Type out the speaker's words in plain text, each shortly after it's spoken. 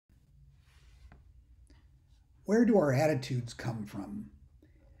Where do our attitudes come from?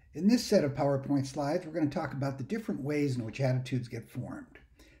 In this set of PowerPoint slides, we're going to talk about the different ways in which attitudes get formed.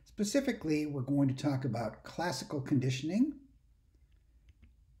 Specifically, we're going to talk about classical conditioning.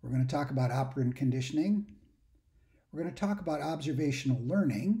 We're going to talk about operant conditioning. We're going to talk about observational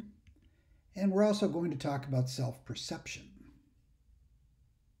learning. And we're also going to talk about self-perception.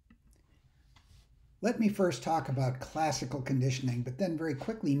 Let me first talk about classical conditioning, but then very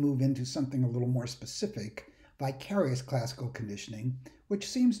quickly move into something a little more specific, vicarious classical conditioning, which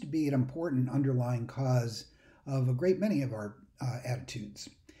seems to be an important underlying cause of a great many of our attitudes.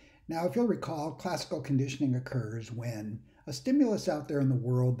 Now, if you'll recall, classical conditioning occurs when a stimulus out there in the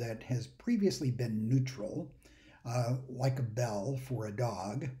world that has previously been neutral, like a bell for a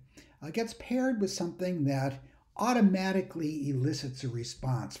dog, gets paired with something that automatically elicits a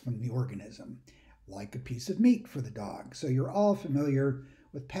response from the organism, like a piece of meat for the dog. So you're all familiar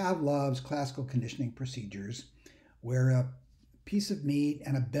with Pavlov's classical conditioning procedures, where a piece of meat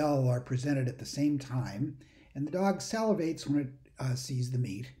and a bell are presented at the same time, and the dog salivates when it sees the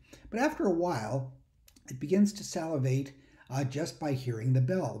meat. But after a while, it begins to salivate just by hearing the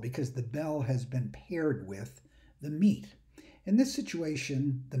bell, because the bell has been paired with the meat. In this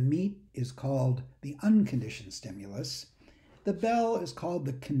situation, the meat is called the unconditioned stimulus. The bell is called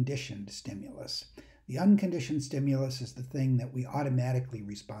the conditioned stimulus. The unconditioned stimulus is the thing that we automatically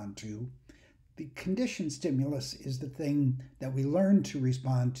respond to. The conditioned stimulus is the thing that we learn to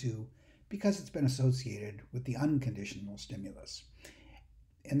respond to because it's been associated with the unconditional stimulus.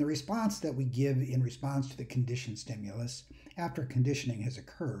 And the response that we give in response to the conditioned stimulus after conditioning has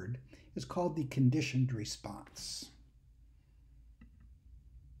occurred is called the conditioned response.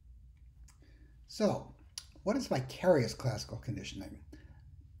 So, what is vicarious classical conditioning?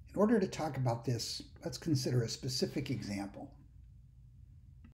 In order to talk about this, let's consider a specific example.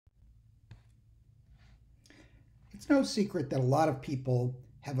 It's no secret that a lot of people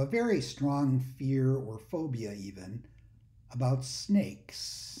have a very strong fear or phobia even about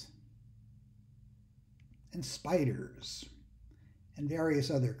snakes and spiders and various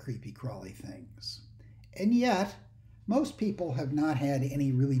other creepy crawly things. And yet, most people have not had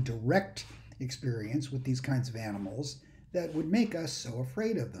any really direct experience with these kinds of animals that would make us so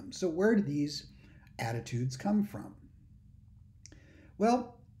afraid of them. So where do these attitudes come from?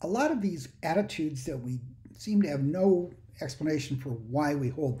 Well, a lot of these attitudes that we seem to have no explanation for why we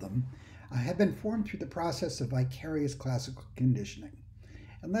hold them have been formed through the process of vicarious classical conditioning.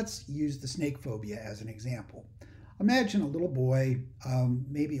 And let's use the snake phobia as an example. Imagine a little boy,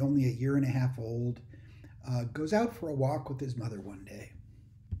 maybe only a year and a half old, goes out for a walk with his mother one day.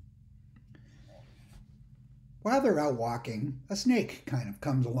 While they're out walking, a snake kind of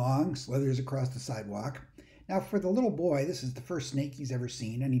comes along, slithers across the sidewalk. Now, for the little boy, this is the first snake he's ever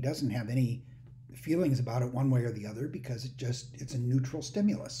seen, and he doesn't have any feelings about it one way or the other because it's a neutral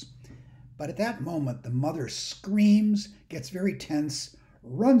stimulus. But at that moment, the mother screams, gets very tense,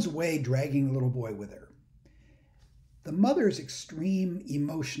 runs away, dragging the little boy with her. The mother's extreme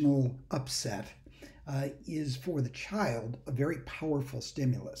emotional upset is for the child a very powerful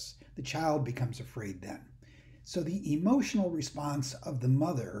stimulus. The child becomes afraid then. So the emotional response of the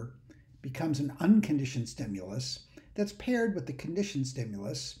mother becomes an unconditioned stimulus that's paired with the conditioned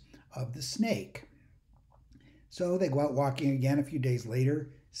stimulus of the snake. So they go out walking again a few days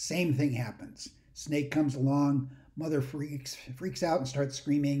later, same thing happens. Snake comes along, mother freaks out and starts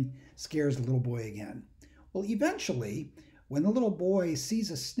screaming, scares the little boy again. Well, eventually, when the little boy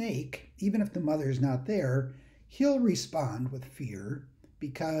sees a snake, even if the mother is not there, he'll respond with fear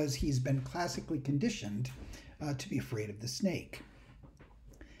because he's been classically conditioned to be afraid of the snake.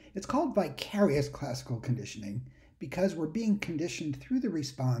 It's called vicarious classical conditioning because we're being conditioned through the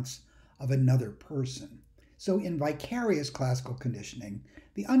response of another person. So in vicarious classical conditioning,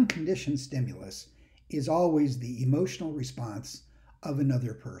 the unconditioned stimulus is always the emotional response of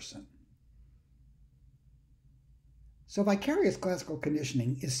another person. So vicarious classical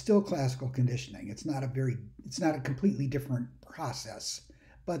conditioning is still classical conditioning. It's not a completely different process,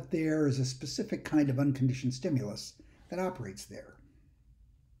 but there is a specific kind of unconditioned stimulus that operates there.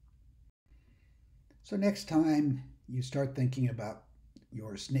 So next time you start thinking about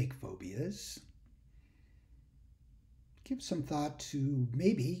your snake phobias, give some thought to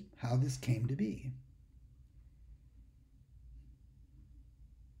maybe how this came to be.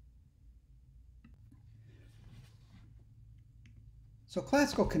 So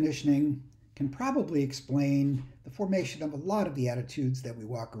classical conditioning can probably explain the formation of a lot of the attitudes that we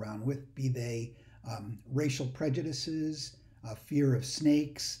walk around with, be they racial prejudices, fear of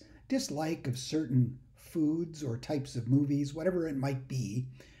snakes, dislike of certain foods or types of movies, whatever it might be.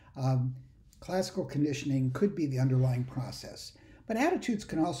 classical conditioning could be the underlying process, but attitudes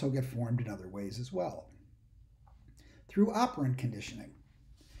can also get formed in other ways as well. Through operant conditioning.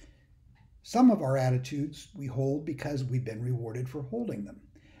 Some of our attitudes we hold because we've been rewarded for holding them.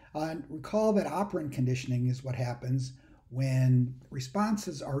 Recall that operant conditioning is what happens when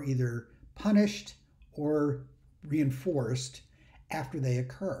responses are either punished or reinforced after they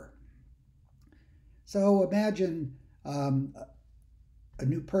occur. So imagine a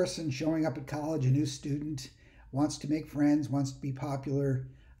new person showing up at college, a new student, wants to make friends, wants to be popular,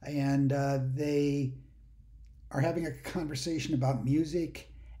 and they are having a conversation about music,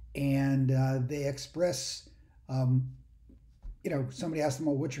 and they express, somebody asks them,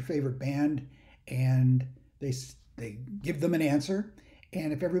 well, what's your favorite band? And they give them an answer.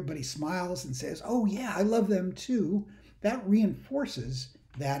 And if everybody smiles and says, oh yeah, I love them too, that reinforces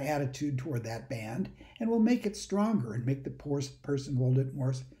that attitude toward that band and will make it stronger and make the poor person hold it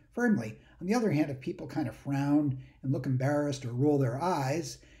more firmly. On the other hand, if people kind of frown and look embarrassed or roll their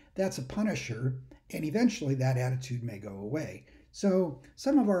eyes, that's a punisher, and eventually that attitude may go away. So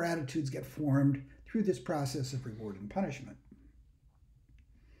some of our attitudes get formed through this process of reward and punishment.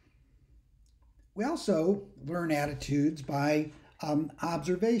 We also learn attitudes by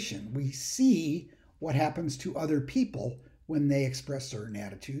observation. We see what happens to other people when they express certain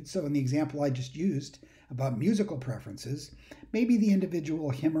attitudes. So in the example I just used about musical preferences, maybe the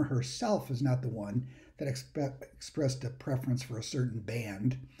individual, him or herself, is not the one that expressed a preference for a certain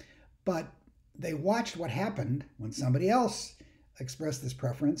band, but they watched what happened when somebody else expressed this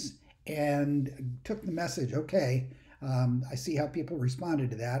preference and took the message, okay, I see how people responded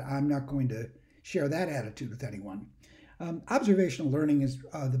to that. I'm not going to share that attitude with anyone. Observational learning is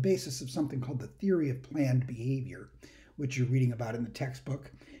the basis of something called the theory of planned behavior, which you're reading about in the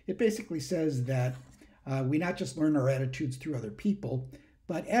textbook. It basically says that we not just learn our attitudes through other people,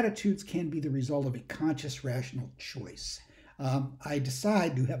 but attitudes can be the result of a conscious, rational choice. I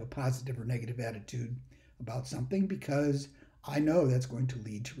decide to have a positive or negative attitude about something because I know that's going to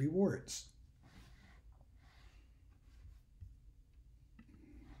lead to rewards.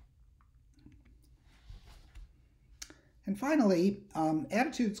 And finally,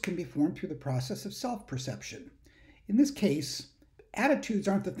 attitudes can be formed through the process of self-perception. In this case, attitudes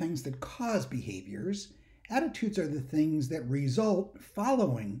aren't the things that cause behaviors. Attitudes are the things that result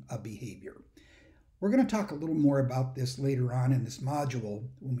following a behavior. We're going to talk a little more about this later on in this module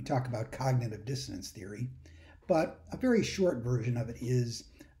when we talk about cognitive dissonance theory. But a very short version of it is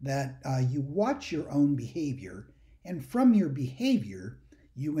that you watch your own behavior, and from your behavior,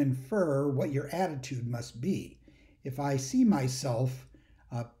 you infer what your attitude must be. If I see myself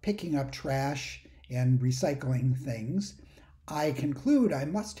picking up trash and recycling things, I conclude I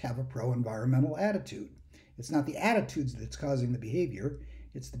must have a pro-environmental attitude. It's not the attitudes that's causing the behavior,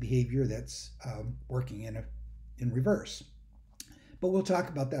 it's the behavior that's working in reverse. But we'll talk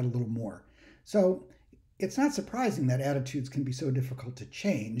about that a little more. So it's not surprising that attitudes can be so difficult to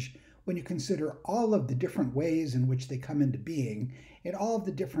change when you consider all of the different ways in which they come into being and all of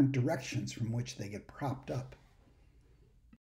the different directions from which they get propped up.